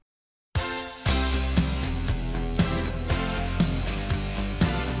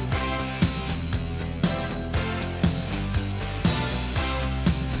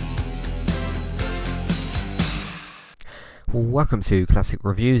Welcome to Classic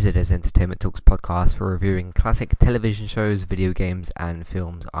Reviews. It is Entertainment Talks podcast for reviewing classic television shows, video games, and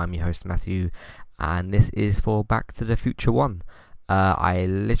films. I'm your host Matthew, and this is for Back to the Future 1. I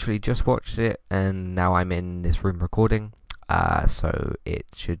literally just watched it, and now I'm in this room recording, so it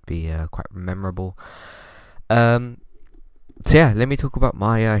should be quite memorable. So yeah, let me talk about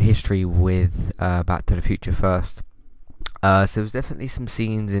my history with Back to the Future first. So there's definitely some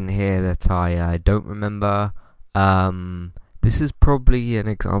scenes in here that I don't remember. This is probably an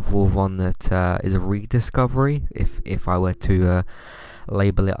example of one that is a rediscovery, if I were to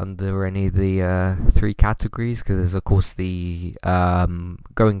label it under any of the three categories, because there's of course the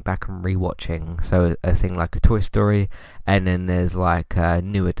going back and rewatching, so a thing like a Toy Story, and then there's like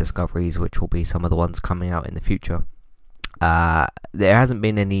newer discoveries, which will be some of the ones coming out in the future. There hasn't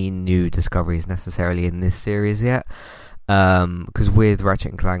been any new discoveries necessarily in this series yet, because with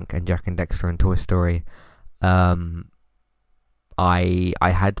Ratchet and Clank and Jak and Daxter and Toy Story, I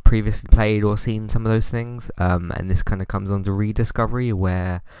had previously played or seen some of those things, and this kind of comes under rediscovery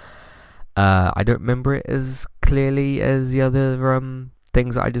where I don't remember it as clearly as the other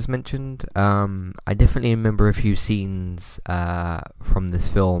things that I just mentioned. I definitely remember a few scenes from this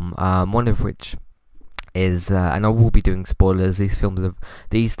film, one of which is, and I will be doing spoilers.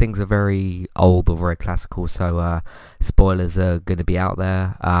 These things are very old or very classical, so spoilers are going to be out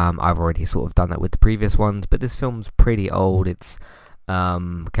there. I've already sort of done that with the previous ones, but this film's pretty old. It's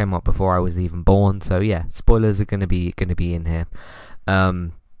came out before I was even born, so yeah, spoilers are going to be in here.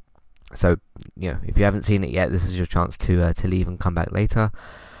 So you know, if you haven't seen it yet, this is your chance to leave and come back later.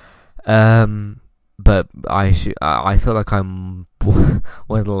 But I feel like I'm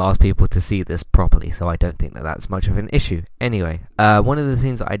one of the last people to see this properly, so I don't think that that's much of an issue. Anyway, one of the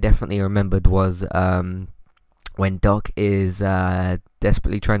scenes that I definitely remembered was when Doc is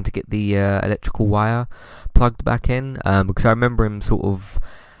desperately trying to get the electrical wire plugged back in, because I remember him sort of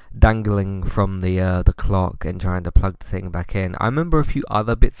dangling from the clock and trying to plug the thing back in. I remember a few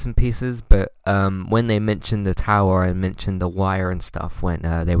other bits and pieces, but when they mentioned the tower and mentioned the wire and stuff, when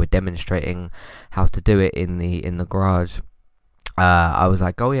they were demonstrating how to do it in the garage, I was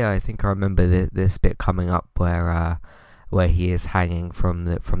like, oh yeah, I think I remember this bit coming up where he is hanging from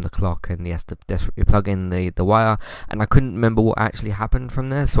the clock and he has to desperately plug in the wire, and I couldn't remember what actually happened from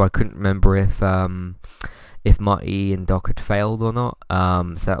there, so I couldn't remember if Marty and Doc had failed or not.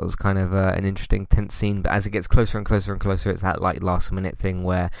 So that was kind of an interesting tense scene, but as it gets closer and closer and closer, it's that like last minute thing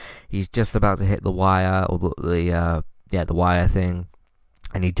where he's just about to hit the wire, or the wire thing,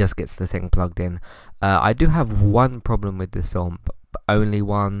 and he just gets the thing plugged in. I do have one problem with this film, but only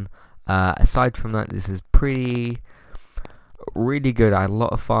one. Aside from that, this is really good. I had a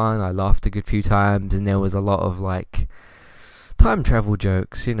lot of fun. I laughed a good few times, and there was a lot of like time travel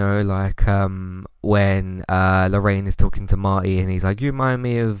jokes, you know, like when Lorraine is talking to Marty and he's like, you remind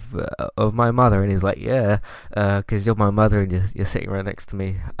me of my mother, and he's like, yeah, because you're my mother and you're sitting right next to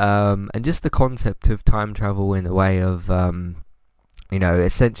me, and just the concept of time travel in a way of you know,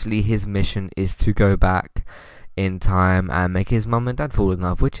 essentially his mission is to go back in time and make his mum and dad fall in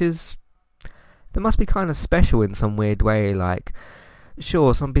love, which is, that must be kind of special in some weird way. Like,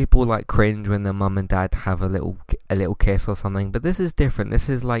 sure, some people like cringe when their mum and dad have a little kiss or something, but this is different. This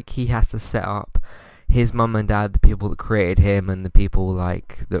is like he has to set up his mum and dad, the people that created him and the people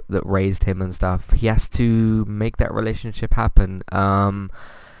like that raised him and stuff. He has to make that relationship happen.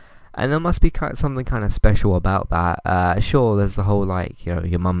 And there must be something kind of special about that. Sure, there's the whole like, you know,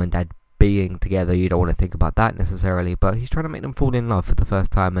 your mum and dad being together, you don't want to think about that necessarily, but he's trying to make them fall in love for the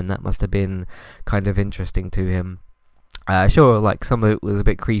first time, and that must have been kind of interesting to him. Sure, like some of it was a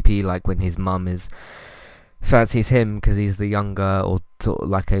bit creepy, like when his mum fancies him because he's the younger, or sort of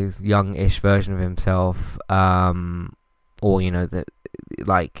like a young-ish version of himself, or you know that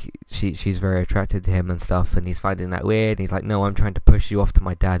like she's very attracted to him and stuff, and he's finding that weird. And he's like, no, I'm trying to push you off to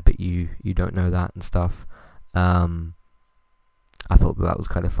my dad, but you don't know that and stuff. I thought that was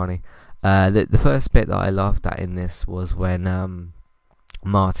kind of funny. The first bit that I laughed at in this was when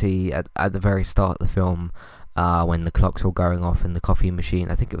Marty at the very start of the film, when the clocks were going off and the coffee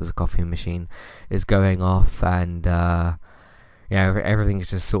machine, I think it was a coffee machine, is going off, and everything's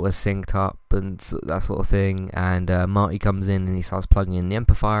just sort of synced up and that sort of thing, and Marty comes in and he starts plugging in the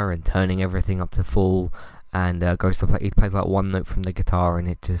amplifier and turning everything up to full, and goes to play. He plays like one note from the guitar and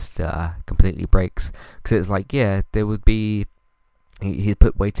it just completely breaks, because it's like, yeah, there would be, he's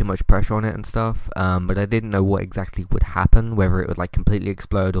put way too much pressure on it and stuff, but I didn't know what exactly would happen, whether it would like completely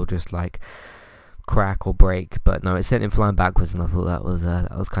explode or just like crack or break. But no, it sent him flying backwards, and I thought that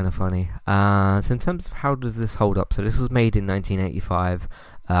was kind of funny. So in terms of how does this hold up, so this was made in 1985.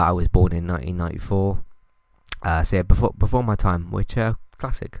 I was born in 1994. So yeah, before my time, which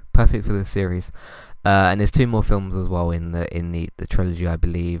classic, perfect for this series. And there's two more films as well in the trilogy, I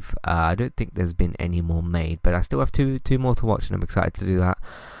believe. I don't think there's been any more made, but I still have two more to watch, and I'm excited to do that.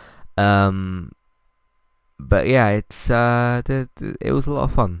 But yeah, it was a lot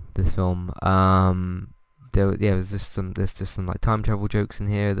of fun, this film. There's just some like time travel jokes in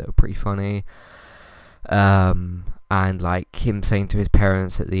here that are pretty funny. And like him saying to his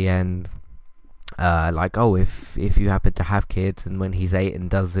parents at the end, like, oh, if you happen to have kids and when he's 8 and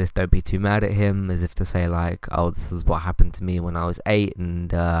does this, don't be too mad at him, as if to say like, oh, this is what happened to me when I was 8,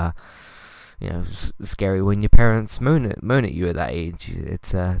 and scary when your parents moan at you at that age.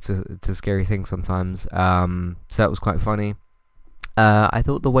 It's a scary thing sometimes. So that was quite funny. I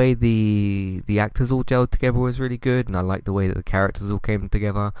thought the way the actors all gelled together was really good, and I liked the way that the characters all came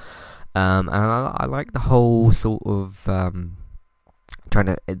together. And I like the whole sort of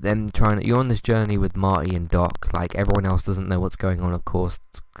you're on this journey with Marty and Doc. Like, everyone else doesn't know what's going on, of course,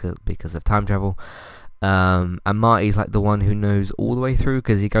 because of time travel. And Marty's like the one who knows all the way through,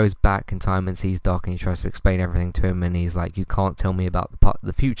 because he goes back in time and sees Doc and he tries to explain everything to him, and he's like, you can't tell me about the part of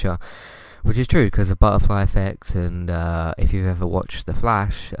the future, which is true because of butterfly effects. And if you've ever watched The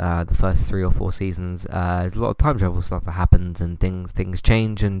Flash, the first 3 or 4 seasons, there's a lot of time travel stuff that happens, and things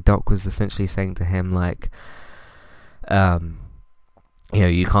change, and Doc was essentially saying to him like,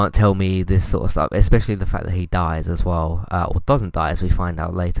 you can't tell me this sort of stuff, especially the fact that he dies as well, or doesn't die, as we find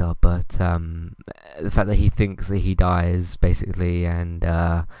out later, but the fact that he thinks that he dies, basically, and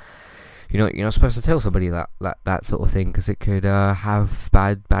you're not supposed to tell somebody that sort of thing, because it could have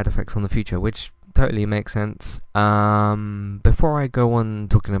bad effects on the future, which totally makes sense. Before I go on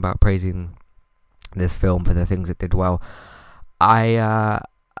talking about praising this film for the things it did well,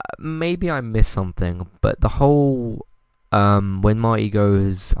 maybe I missed something, but the whole when Marty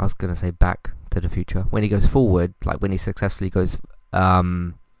goes, I was gonna say back to the future, when he goes forward, like when he successfully goes,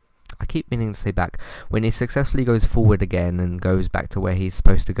 I keep meaning to say back, when he successfully goes forward again and goes back to where he's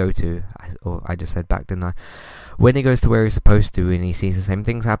supposed to go to, I just said back, didn't I? When he goes to where he's supposed to and he sees the same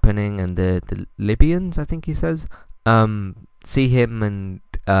things happening, and the Libyans, I think he says, see him, and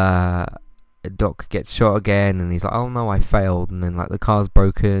Doc gets shot again, and he's like, oh no, I failed, and then like the car's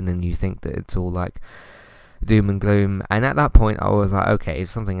broken, and you think that it's all like doom and gloom. And at that point I was like, okay, if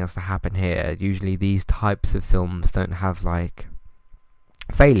something has to happen here, usually these types of films don't have like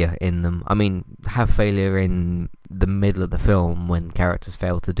failure in them. I mean, have failure in the middle of the film when characters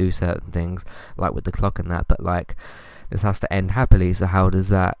fail to do certain things, like with the clock and that, but like this has to end happily, so how does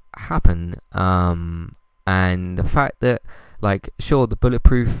that happen? And the fact that, like, sure, the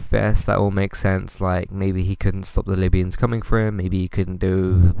bulletproof vest, that all makes sense. Like, maybe he couldn't stop the Libyans coming for him. Maybe he couldn't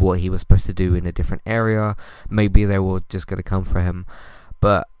do what he was supposed to do in a different area. Maybe they were just going to come for him.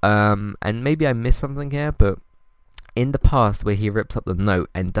 But, and maybe I missed something here, but in the past where he rips up the note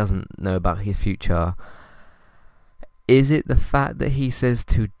and doesn't know about his future, is it the fact that he says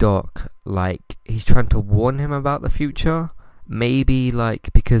to Doc, like, he's trying to warn him about the future? Maybe,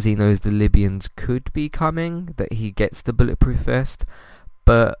 like, because he knows the Libyans could be coming, that he gets the bulletproof vest.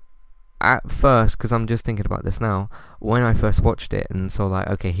 But at first, because I'm just thinking about this now, when I first watched it and saw, like,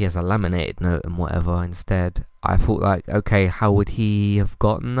 okay, he has a laminated note and whatever instead, I thought, like, okay, how would he have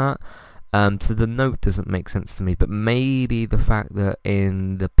gotten that? So the note doesn't make sense to me, but maybe the fact that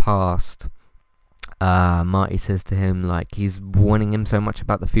in the past, Marty says to him, like, he's warning him so much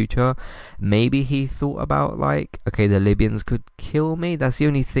about the future, maybe he thought about, like, okay, the Libyans could kill me. That's the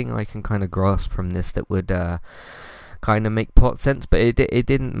only thing I can kind of grasp from this that would kind of make plot sense, but it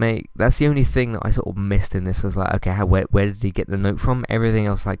didn't make, that's the only thing that I sort of missed in this, was like, okay, where did he get the note from? Everything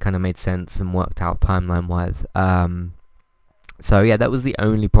else, like, kind of made sense and worked out timeline wise. So yeah, that was the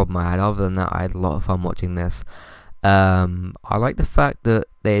only problem I had. Other than that, I had a lot of fun watching this. I like the fact that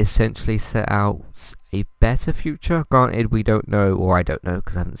they essentially set out a better future. Granted, we don't know, or I don't know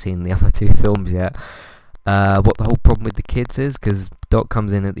because I haven't seen the other 2 films yet, what the whole problem with the kids is, because Doc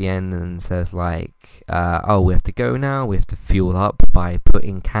comes in at the end and says, like, oh, we have to go now, we have to fuel up by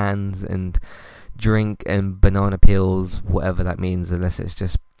putting cans and drink and banana peels, whatever that means, unless it's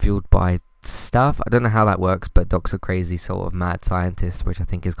just fueled by stuff. I don't know how that works, but Doc's a crazy sort of mad scientist, which I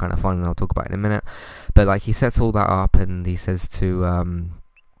think is kind of fun, and I'll talk about in a minute. But like, he sets all that up, and he says to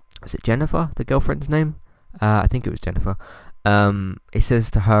was it Jennifer, the girlfriend's name? I think it was Jennifer. He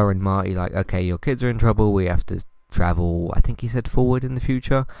says to her and Marty, like, okay, your kids are in trouble, we have to travel, I think he said forward in the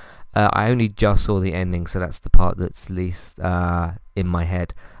future. I only just saw the ending, so that's the part that's least in my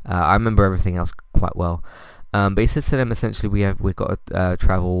head. I remember everything else quite well. But he says to them, essentially, we've got to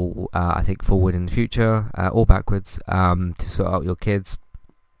travel, I think, forward in the future, or backwards, to sort out your kids.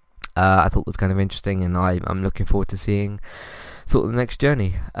 I thought was kind of interesting, and I'm looking forward to seeing sort of the next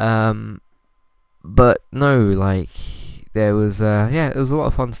journey. But no, like there was it was a lot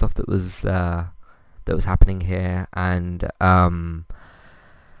of fun stuff that was happening here, and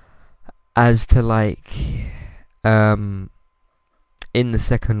as to like in the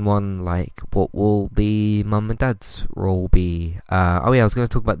second one, like what will the mum and dad's role be? I was going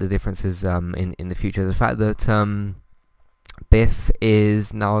to talk about the differences in the future. The fact that Biff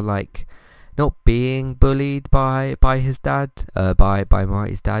is now like not being bullied by his dad, by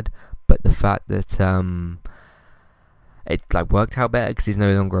Marty's dad, but the fact that it like worked out better because he's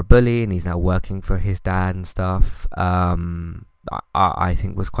no longer a bully and he's now working for his dad and stuff. I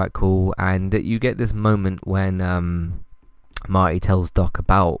think was quite cool, and that you get this moment when Marty tells Doc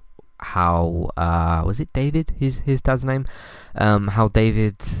about how was it David, his dad's name, how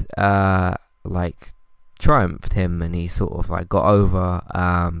David like triumphed him, and he sort of like got over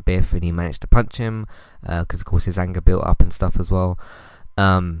Biff, and he managed to punch him because of course his anger built up and stuff as well.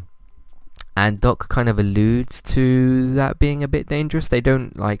 And Doc kind of alludes to that being a bit dangerous. They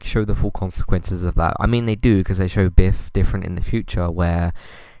don't like show the full consequences of that. I mean, they do, because they show Biff different in the future where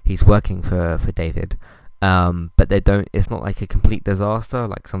he's working for David. But they don't. It's not like a complete disaster,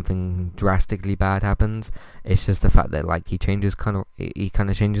 like something drastically bad happens. It's just the fact that like he kind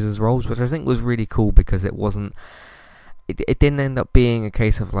of changes his roles, which I think was really cool, because it wasn't. It didn't end up being a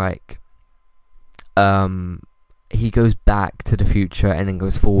case of like he goes back to the future and then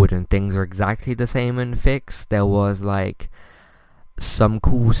goes forward and things are exactly the same and fixed. There was like some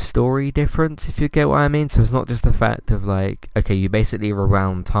cool story difference, if you get what I mean. So it's not just the fact of like, okay, you basically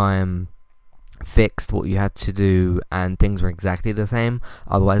rewound time, fixed what you had to do, and things were exactly the same.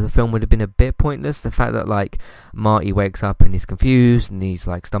 Otherwise the film would have been a bit pointless. The fact that like Marty wakes up and he's confused and he's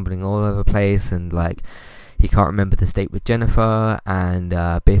like stumbling all over the place, and like he can't remember the state with Jennifer, and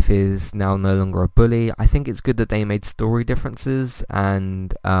Biff is now no longer a bully. I think it's good that they made story differences,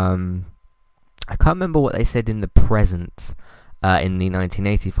 and I can't remember what they said in the present in the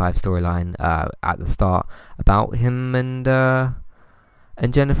 1985 storyline at the start about him and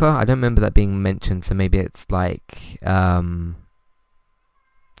Jennifer. I don't remember that being mentioned, so maybe it's like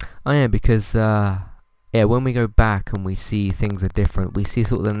because when we go back and we see things are different, we see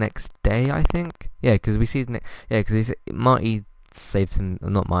sort of the next day, I think. Because we see because Marty saves him,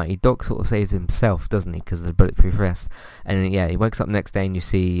 not Marty, Doc sort of saves himself, doesn't he, because of the bulletproof vest. And he wakes up next day and you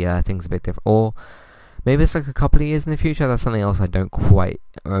see things a bit different. Or maybe it's like a couple of years in the future. That's something else I don't quite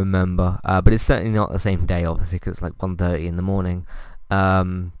remember. But it's certainly not the same day, obviously, because it's like 1:30 in the morning.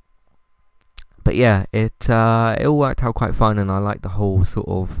 But yeah, it all worked out quite fun, and I like the whole sort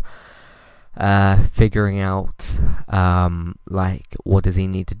of figuring out like what does he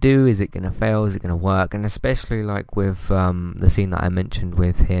need to do, is it going to fail, is it going to work, and especially like with the scene that I mentioned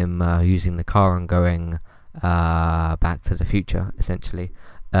with him using the car and going back to the future essentially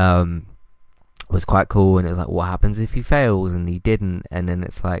was quite cool. And it was like, what happens if he fails, and he didn't, and then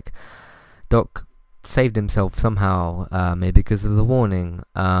it's like Doc saved himself somehow, maybe because of the warning,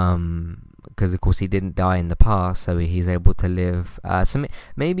 because of course he didn't die in the past, so he's able to live. So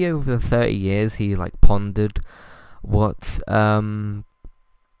maybe over the 30 years he like pondered what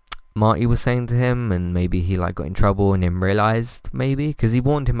Marty was saying to him, and maybe he like got in trouble and then realized, maybe because he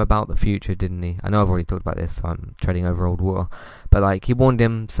warned him about the future, didn't he? I know I've already talked about this, so I'm treading over old water, but like he warned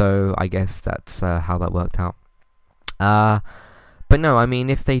him, so I guess that's how that worked out. But no, I mean,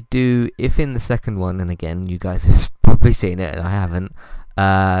 if in the second one, and again, you guys have probably seen it and I haven't,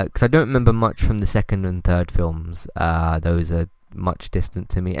 because I don't remember much from the second and third films. Those are much distant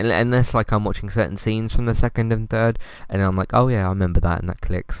to me, unless like I'm watching certain scenes from the second and third, and I'm like, oh yeah, I remember that, and that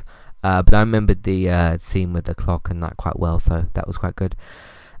clicks. But I remembered the scene with the clock and that quite well, so that was quite good.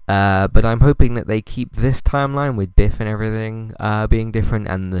 But I'm hoping that they keep this timeline with Biff and everything being different,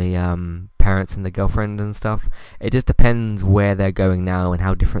 and the parents and the girlfriend and stuff. It just depends where they're going now and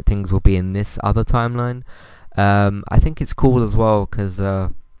how different things will be in this other timeline. I think it's cool as well, because the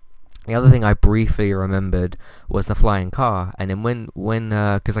other thing I briefly remembered was the flying car, and then when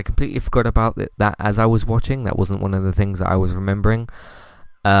because I completely forgot about that as I was watching. That wasn't one of the things that I was remembering.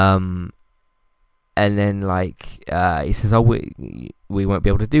 And then like he says, oh, we won't be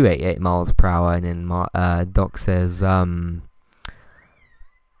able to do 88 miles per hour, and then Doc says,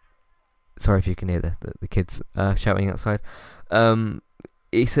 sorry if you can hear the kids shouting outside.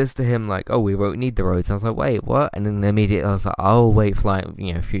 He says to him like, oh, we won't need the roads. And I was like, wait, what? And then immediately I was like, oh wait,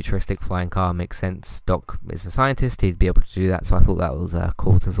 futuristic flying car makes sense. Doc is a scientist, he'd be able to do that, so I thought that was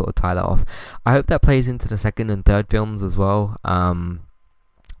cool to sort of tie that off. I hope that plays into the second and third films as well,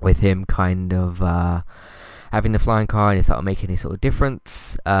 with him kind of having the flying car, and if that will make any sort of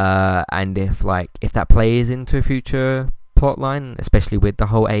difference, and if that plays into a future plot line, especially with the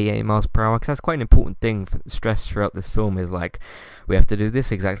whole 88 miles per hour, because that's quite an important thing for stress throughout this film, is like, we have to do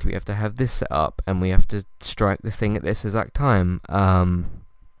this exactly, we have to have this set up, and we have to strike this thing at this exact time.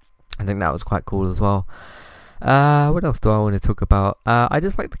 I think that was quite cool as well. What else do I want to talk about? I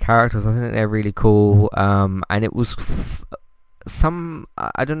just like the characters. I think they're really cool. And it was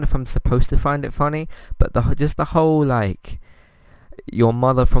I don't know if I'm supposed to find it funny, but the whole, like, your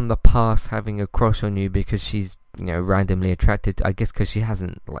mother from the past having a crush on you because she's, randomly attracted, I guess because she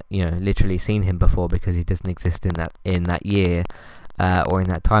hasn't, like, literally seen him before, because he doesn't exist in that year, or in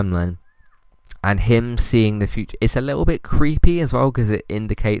that timeline. And him seeing the future, it's a little bit creepy as well, because it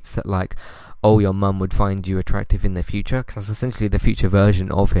indicates that, like, oh, your mum would find you attractive in the future, because that's essentially the future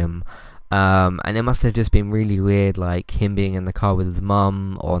version of him. And it must have just been really weird, like, him being in the car with his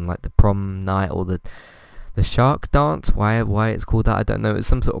mum on, like, the prom night, or the shark dance. Why it's called that, I don't know. It's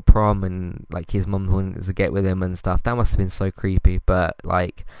some sort of prom, and, like, his mum wanted to get with him and stuff. That must have been so creepy. But,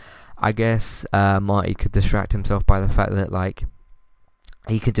 like, I guess Marty could distract himself by the fact that, like,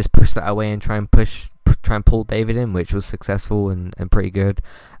 he could just push that away and try and pull David in, which was successful and pretty good.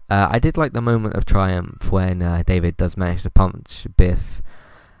 I did like the moment of triumph when David does manage to punch Biff.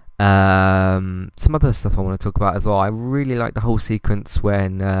 Some other stuff I want to talk about as well. I really like the whole sequence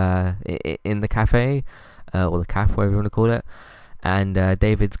when in the cafe, or the cafe, whatever you want to call it, and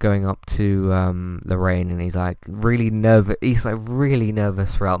David's going up to Lorraine, and he's like really nervous. He's like really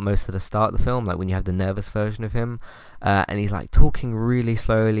nervous throughout most of the start of the film, like when you have the nervous version of him, and he's like talking really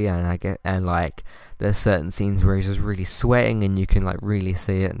slowly, and like there's certain scenes where he's just really sweating, and you can like really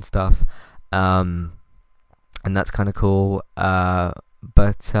see it and stuff, and that's kind of cool.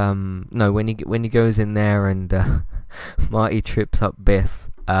 But no, when he goes in there and Marty trips up Biff,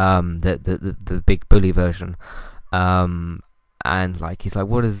 the big bully version, and like he's like,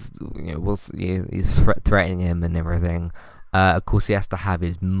 what is, he's threatening him and everything. Of course, he has to have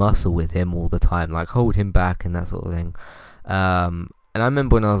his muscle with him all the time, like hold him back and that sort of thing. And I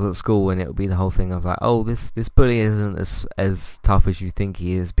remember when I was at school, and it would be the whole thing. I was like, oh, this bully isn't as tough as you think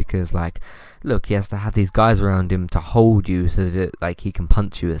he is, because, like, look, he has to have these guys around him to hold you so that, like, he can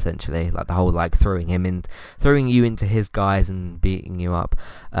punch you, essentially. Like, the whole, like, throwing you into his guys and beating you up.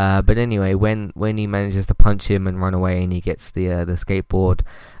 But anyway, when he manages to punch him and run away, and he gets the skateboard,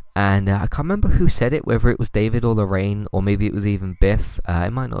 and I can't remember who said it, whether it was David or Lorraine, or maybe it was even Biff.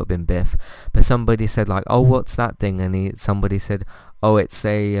 It might not have been Biff, but somebody said, like, oh, what's that thing? And somebody said, oh, it's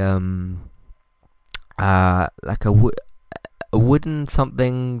a like a wooden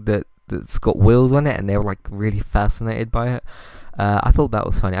something that's got wheels on it, and they were like really fascinated by it. I thought that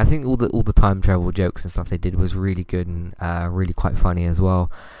was funny. I think all the time travel jokes and stuff they did was really good and really quite funny as well.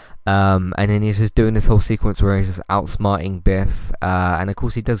 And then he's just doing this whole sequence where he's just outsmarting Biff, and of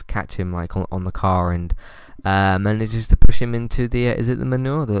course he does catch him like on the car, and manages to push him into the is it the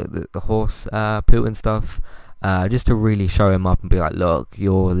manure, the horse poo and stuff, just to really show him up and be like, look,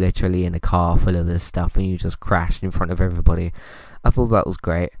 you're literally in a car full of this stuff and you just crashed in front of everybody. I thought that was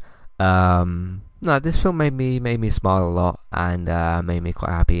great. No, this film made me smile a lot, and made me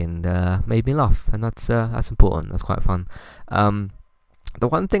quite happy, and made me laugh, and that's important. That's quite fun. The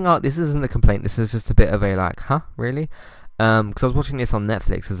one thing, this isn't a complaint, this is just a bit of a like, huh, really? Because I was watching this on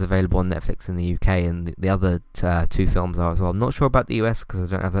Netflix. It's available on Netflix in the UK, and the other two films are as well. I'm not sure about the US because I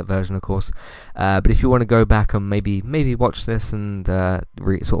don't have that version, of course. But if you want to go back and maybe watch this and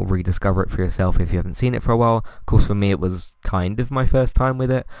sort of rediscover it for yourself if you haven't seen it for a while. Of course, for me it was kind of my first time with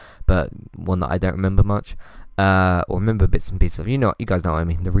it, but one that I don't remember much, or remember bits and pieces of. You guys know what I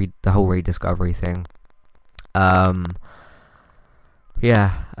mean. The whole rediscovery thing.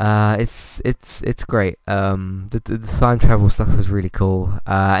 Yeah, it's great. The time travel stuff was really cool,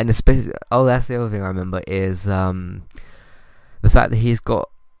 and especially, that's the other thing I remember is the fact that he's got,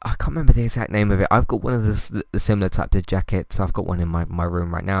 I can't remember the exact name of it. I've got one of the similar types of jackets. I've got one in my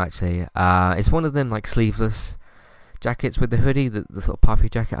room right now, actually. It's one of them like sleeveless jackets with the hoodie, the sort of puffy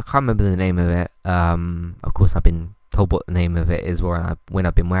jacket. I can't remember the name of it. Of course, I've been told what the name of it is when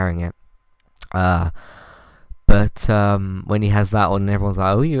I've been wearing it. But when he has that on, everyone's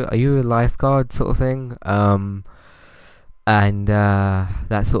like, "Oh, are you a lifeguard?" sort of thing, and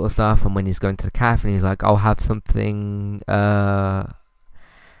that sort of stuff. And when he's going to the cafe, and he's like, "I'll have something."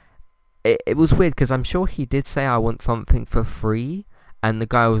 It was weird because I'm sure he did say, "I want something for free," and the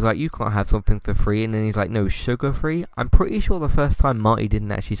guy was like, "You can't have something for free," and then he's like, "No, sugar free." I'm pretty sure the first time Marty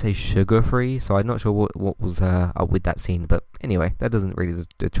didn't actually say sugar free, so I'm not sure what was up with that scene. But anyway, that doesn't really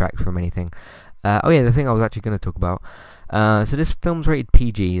detract from anything. The thing I was actually going to talk about. So this film's rated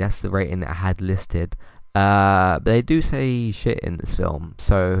PG. That's the rating that I had listed. But they do say shit in this film,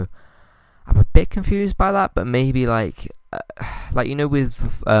 so I'm a bit confused by that. But maybe like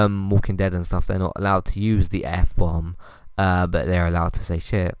with Walking Dead and stuff, they're not allowed to use the F-bomb, but they're allowed to say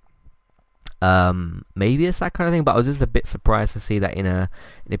shit. Maybe it's that kind of thing, but I was just a bit surprised to see that in a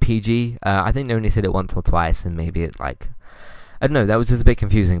PG. I think they only said it once or twice, and maybe it I don't know, that was just a bit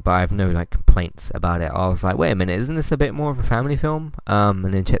confusing, but I have no complaints about it. I was like, wait a minute, isn't this a bit more of a family film?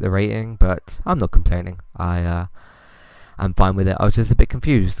 And then check the rating, but I'm not complaining. I'm fine with it. I was just a bit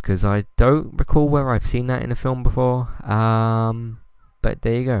confused because I don't recall where I've seen that in a film before. But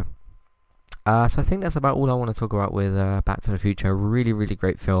there you go. So I think that's about all I want to talk about with Back to the Future. Really, really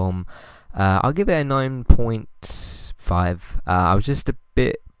great film. I'll give it a 9.5. I was just a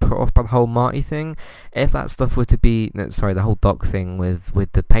bit put off by the whole Marty thing. If that stuff were to be, the whole Doc thing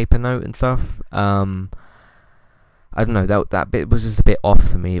with the paper note and stuff, I don't know, that bit was just a bit off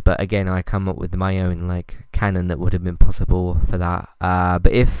to me, but again, I come up with my own canon that would have been possible for that.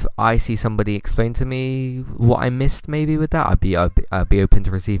 But if I see somebody explain to me what I missed maybe with that, I'd be open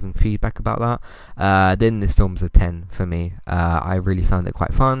to receiving feedback about that. Then this film's a 10 for me. I really found it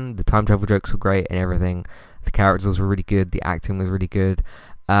quite fun. The time travel jokes were great and everything. The characters were really good. The acting was really good.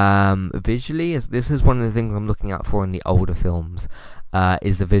 Visually, this is one of the things I'm looking out for in the older films.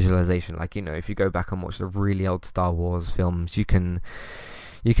 Is the visualization. If you go back and watch the really old Star Wars films, you can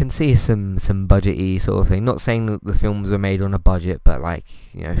see some budget-y sort of thing. Not saying that the films were made on a budget, but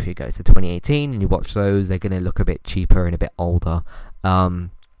if you go to 2018 and you watch those, they're going to look a bit cheaper and a bit older.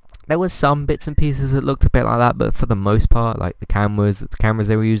 There was some bits and pieces that looked a bit like that, but for the most part, the cameras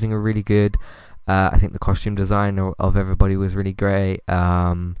they were using are really good. I think the costume design of everybody was really great.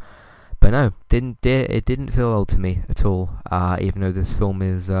 But no, it didn't feel old to me at all, even though this film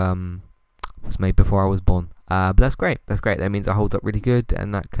was made before I was born. But that's great. That means it holds up really good,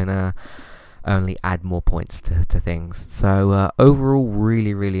 and that can only add more points to things. So overall,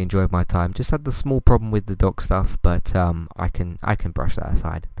 really, really enjoyed my time. Just had the small problem with the Doc stuff, but I can brush that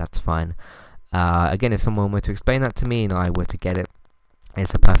aside. That's fine. Again, if someone were to explain that to me and I were to get it,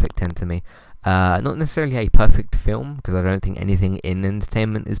 it's a perfect 10 to me. Not necessarily a perfect film, because I don't think anything in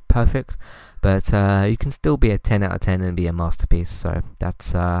entertainment is perfect, but you can still be a 10 out of 10 and be a masterpiece. So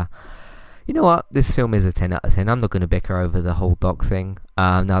that's you know what, this film is a 10 out of 10. I'm not going to bicker over the whole Doc thing.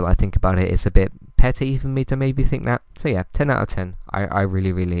 Now that I think about it, it's a bit petty for me to maybe think that. So yeah, 10 out of 10. I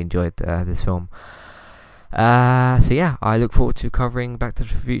really, really enjoyed this film. So yeah, I look forward to covering Back to the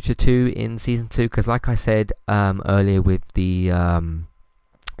Future 2 in Season 2, because like I said earlier with the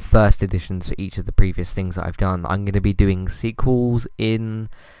first editions for each of the previous things that I've done, I'm going to be doing sequels in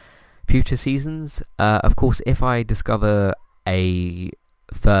future seasons. Of course, if I discover a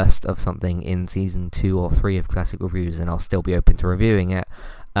first of something in Season 2 or 3 of Classic Reviews, then I'll still be open to reviewing it.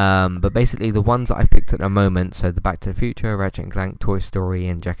 But basically the ones that I've picked at the moment, so the Back to the Future, Ratchet & Clank, Toy Story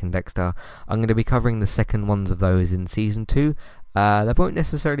and Jak and Daxter, I'm going to be covering the second ones of those in Season 2. That won't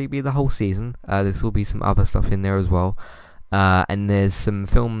necessarily be the whole season. This will be some other stuff in there as well. And there's some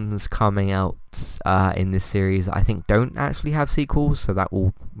films coming out in this series I think don't actually have sequels, so that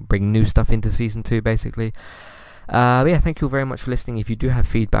will bring new stuff into Season 2 basically. But yeah, thank you very much for listening. If you do have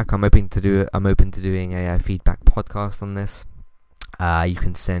feedback, I'm open to doing a feedback podcast on this. You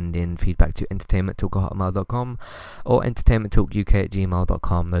can send in feedback to entertainmenttalk@hotmail.com or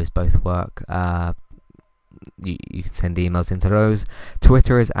entertainmenttalkuk@gmail.com. Those both work. You can send emails into those.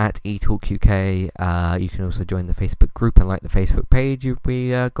 Twitter is @eTalkUK. You can also join the Facebook group and like the Facebook page. We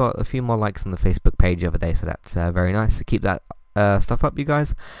got a few more likes on the Facebook page the other day, so that's very nice. So keep that stuff up, you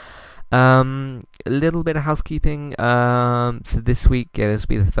guys. A little bit of housekeeping. So this week, this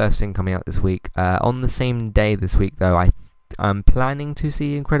will be the first thing coming out this week. On the same day this week, though, I'm planning to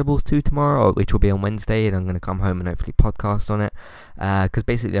see Incredibles 2 tomorrow, which will be on Wednesday, and I'm going to come home and hopefully podcast on it, because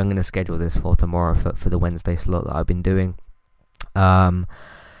basically I'm going to schedule this for tomorrow for the Wednesday slot that I've been doing. Then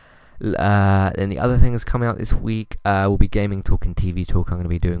the other things coming out this week will be Gaming Talk and TV Talk I'm going to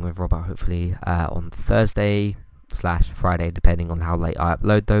be doing with Robert, hopefully on Thursday/Friday, depending on how late I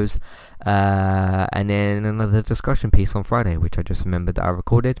upload those. And then another discussion piece on Friday, which I just remembered that I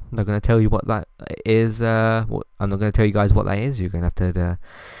recorded. I'm not going to tell you what that is. I'm not going to tell you guys what that is. You're going to have to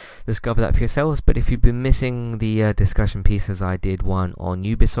discover that for yourselves. But if you've been missing the discussion pieces, I did one on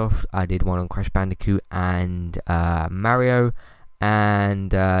Ubisoft, I did one on Crash Bandicoot and Mario,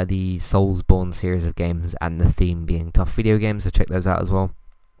 and the Soulsborne series of games, and the theme being tough video games, so check those out as well.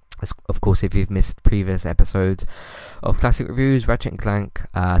 Of course, if you've missed previous episodes of Classic Reviews, Ratchet & Clank,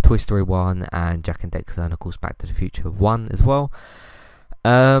 Toy Story 1 and Jak and Daxter, and of course Back to the Future 1 as well.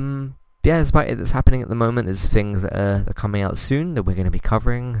 yeah, that's about it that's happening at the moment. There's things that are coming out soon that we're going to be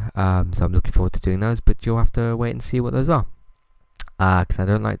covering, so I'm looking forward to doing those, but you'll have to wait and see what those are. Because I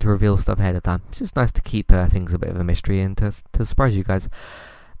don't like to reveal stuff ahead of time. It's just nice to keep things a bit of a mystery and to surprise you guys.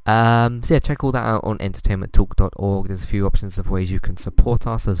 So yeah, check all that out on entertainmenttalk.org. There's a few options of ways you can support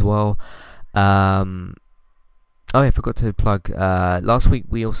us as well. Oh, I forgot to plug. Last week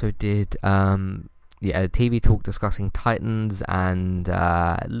we also did a TV talk discussing Titans and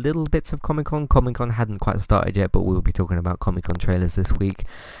little bits of Comic-Con. Comic-Con hadn't quite started yet, but we'll be talking about Comic-Con trailers this week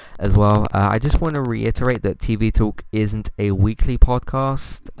as well. I just want to reiterate that TV Talk isn't a weekly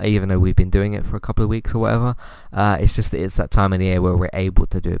podcast, even though we've been doing it for a couple of weeks or whatever. It's just that it's that time of the year where we're able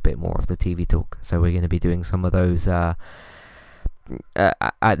to do a bit more of the TV Talk. So we're going to be doing some of those at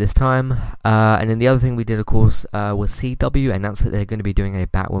this time. And then the other thing we did, of course, was CW announced that they're going to be doing a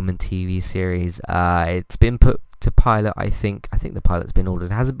Batwoman TV series. It's been put to pilot, I think the pilot's been ordered.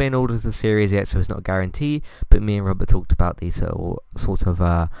 It hasn't been ordered to the series yet, so it's not a guarantee, but me and Robert talked about the sort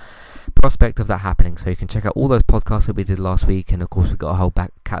of prospect of that happening. So you can check out all those podcasts that we did last week, and of course we've got a whole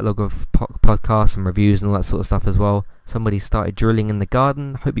back catalogue of podcasts and reviews and all that sort of stuff as well. Somebody started drilling in the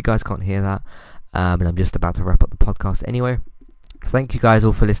garden. Hope you guys can't hear that, but I'm just about to wrap up the podcast anyway. Thank you guys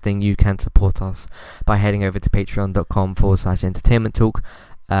all for listening. You can support us by heading over to patreon.com/entertainment talk.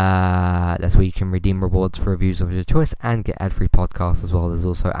 That's where you can redeem rewards for reviews of your choice and get ad-free podcasts as well. There's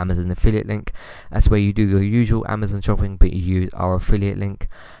also Amazon affiliate link. That's where you do your usual Amazon shopping, but you use our affiliate link.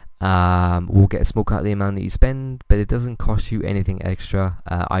 We'll get a small cut of the amount that you spend, but it doesn't cost you anything extra.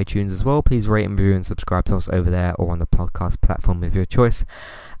 iTunes as well. Please rate and review and subscribe to us over there or on the podcast platform of your choice.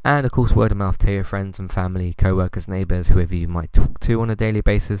 And of course, word of mouth, tell your friends and family, co-workers, neighbours, whoever you might talk to on a daily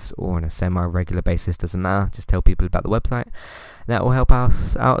basis or on a semi-regular basis, doesn't matter. Just tell people about the website. That will help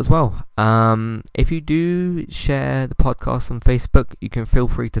us out as well. If you do share the podcast on Facebook, you can feel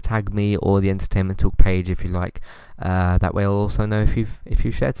free to tag me or the Entertainment Talk page if you like. That way I'll also know if you've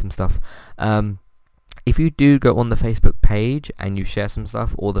shared some stuff. If you do go on the Facebook page and you share some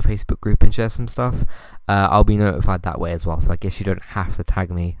stuff, or the Facebook group and share some stuff, I'll be notified that way as well. So I guess you don't have to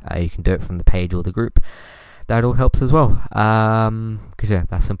tag me. You can do it from the page or the group. That all helps as well. Because yeah,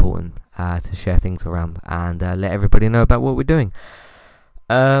 that's important to share things around and let everybody know about what we're doing.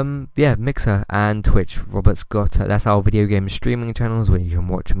 Yeah, Mixer and Twitch. Robert's got that's our video game streaming channels where you can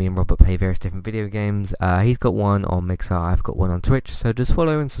watch me and Robert play various different video games. He's got one on Mixer, I've got one on Twitch, so just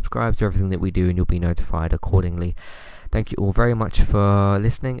follow and subscribe to everything that we do and you'll be notified accordingly. Thank you all very much for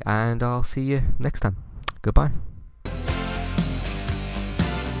listening, and I'll see you next time. Goodbye.